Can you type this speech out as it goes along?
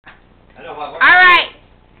All right.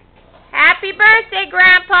 Happy birthday,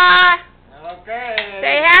 Grandpa. Okay.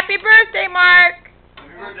 Say happy birthday, Mark. Happy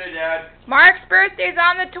birthday, Dad. Mark's birthday's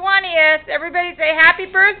on the 20th. Everybody say happy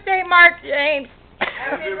birthday, Mark James.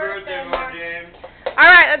 Happy birthday, Mark James. All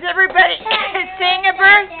right, let's everybody sing a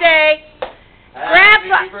birthday.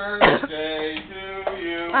 Grandpa. Happy birthday to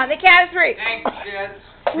you. On the count of three. Thanks, kids.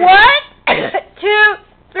 1, 2,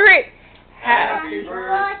 3. Happy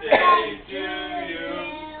birthday to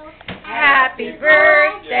you. Happy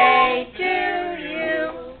birthday to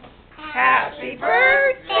you. Happy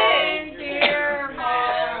birthday, dear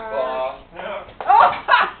Mark.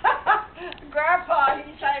 Grandpa,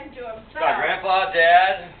 he sang to himself. Got Grandpa,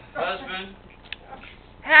 Dad, husband.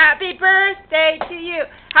 Happy birthday to you.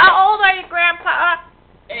 How old are you, Grandpa?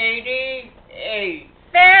 88.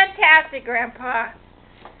 Fantastic, Grandpa.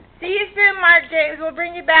 See you soon, Mark James. We'll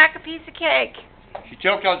bring you back a piece of cake. She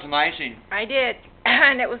choked on some icing. I did,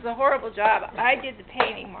 and it was a horrible job. I did the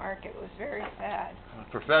painting, Mark. It was very sad.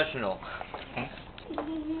 Professional.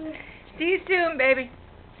 See you soon, baby.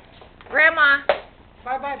 Grandma,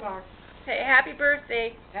 Bye-bye, Mark. say happy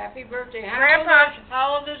birthday. Happy birthday. Grandpa.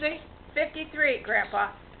 How old is he? 53,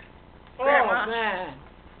 Grandpa. Oh, Grandma. man.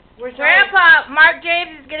 We're sorry. Grandpa, Mark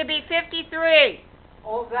James is going to be 53.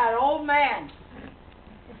 Oh, that old man.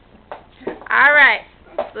 All right.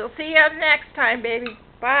 We'll see you next time, baby.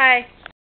 Bye.